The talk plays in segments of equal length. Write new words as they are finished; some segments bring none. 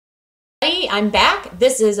I'm back.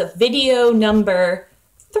 This is video number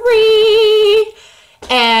 3.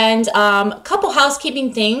 And a couple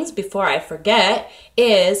housekeeping things before I forget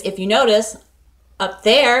is, if you notice, up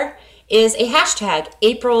there is a hashtag,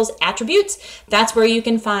 April's Attributes. That's where you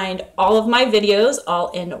can find all of my videos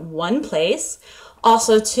all in one place.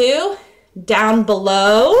 Also too, down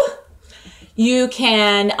below, you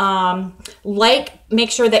can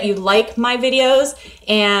make sure that you like my videos,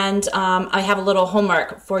 and I have a little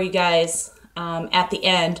homework for you guys at the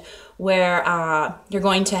end where you're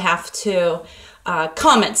going to have to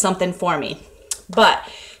comment something for me. But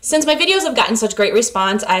since my videos have gotten such great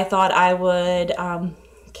response, I thought I would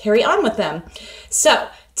carry on with them. So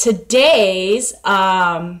today's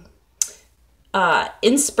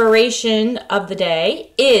inspiration of the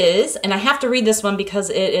day is, and I have to read this one because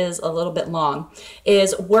it is a little bit long,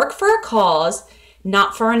 is work for a cause,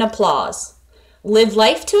 not for an applause. Live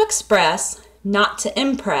life to express, not to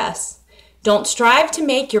impress. Don't strive to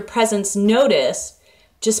make your presence noticed,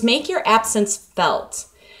 just make your absence felt.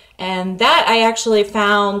 And that I actually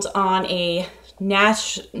found on a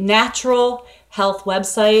natural health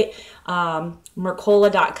website,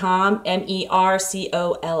 Mercola.com,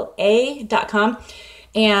 MERCOLA.com.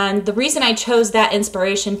 And the reason I chose that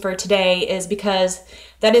inspiration for today is because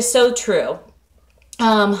that is so true.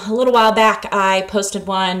 A little while back, I posted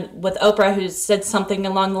one with Oprah who said something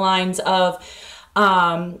along the lines of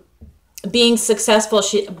being successful.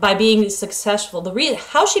 By being successful, the reason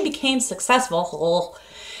how she became successful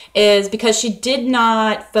is because she did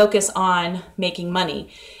not focus on making money.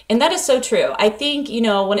 And that is so true. I think,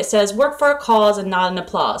 when it says work for a cause and not an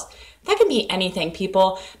applause, that can be anything,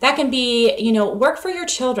 people. That can be, work for your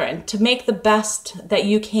children to make the best that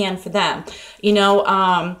you can for them.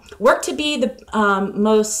 Work to be the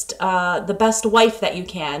best wife that you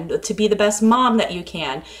can, to be the best mom that you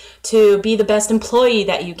can, to be the best employee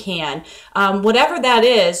that you can. Whatever that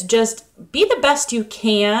is, just be the best you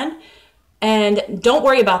can. And don't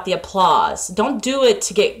worry about the applause. Don't do it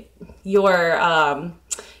to get your,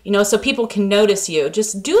 so people can notice you.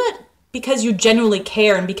 Just do it because you genuinely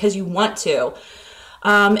care and because you want to.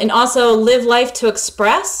 And also live life to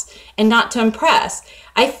express and not to impress.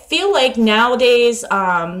 I feel like nowadays,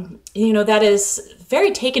 that is very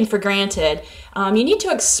taken for granted. You need to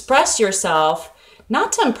express yourself,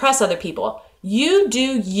 not to impress other people. You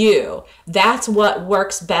do you. That's what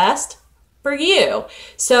works best for you.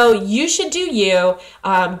 So you should do you.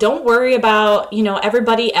 Don't worry about,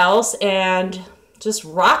 everybody else, and just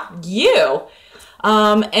rock you.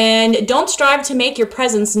 And don't strive to make your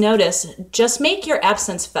presence noticed. Just make your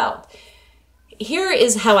absence felt. Here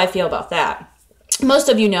is how I feel about that. Most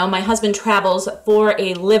of you know my husband travels for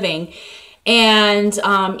a living, and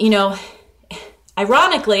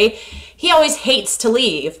ironically, he always hates to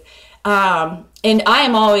leave. And I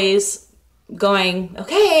am always going,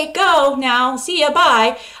 okay, go now, see ya,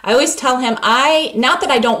 bye. I always tell him, not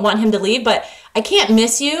that I don't want him to leave, but I can't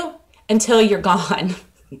miss you until you're gone.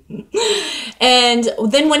 And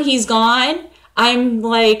then when he's gone, I'm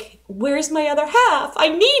like, where's my other half? I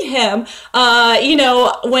need him.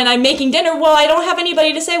 When I'm making dinner, well, I don't have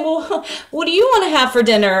anybody to say, well, what do you want to have for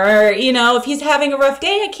dinner? Or, if he's having a rough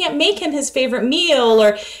day, I can't make him his favorite meal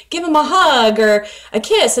or give him a hug or a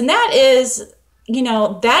kiss. And that is,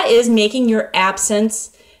 that is making your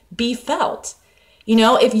absence be felt.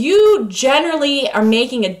 If you generally are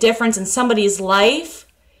making a difference in somebody's life,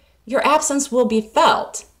 your absence will be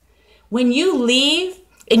felt. When you leave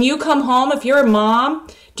and you come home, if you're a mom,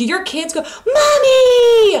 do your kids go,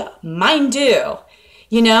 Mommy? Mine do.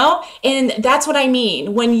 And that's what I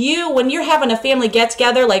mean. When you're having a family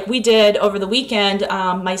get-together like we did over the weekend,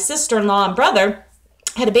 my sister-in-law and brother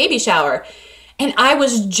had a baby shower. And I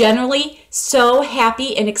was generally so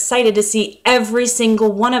happy and excited to see every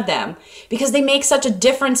single one of them because they make such a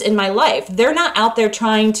difference in my life. They're not out there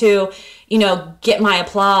trying to, get my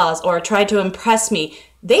applause or try to impress me.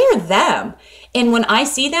 They are them. And when I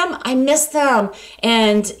see them, I miss them.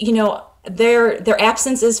 And, their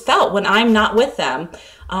absence is felt when I'm not with them.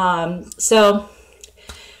 So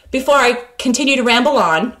before I continue to ramble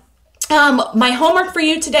on, my homework for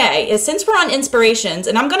you today is, since we're on inspirations,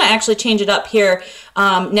 and I'm going to actually change it up here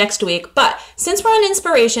next week, but since we're on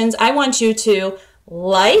inspirations, I want you to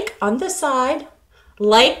like on the side,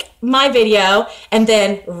 like my video, and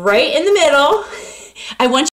then right in the middle, I want you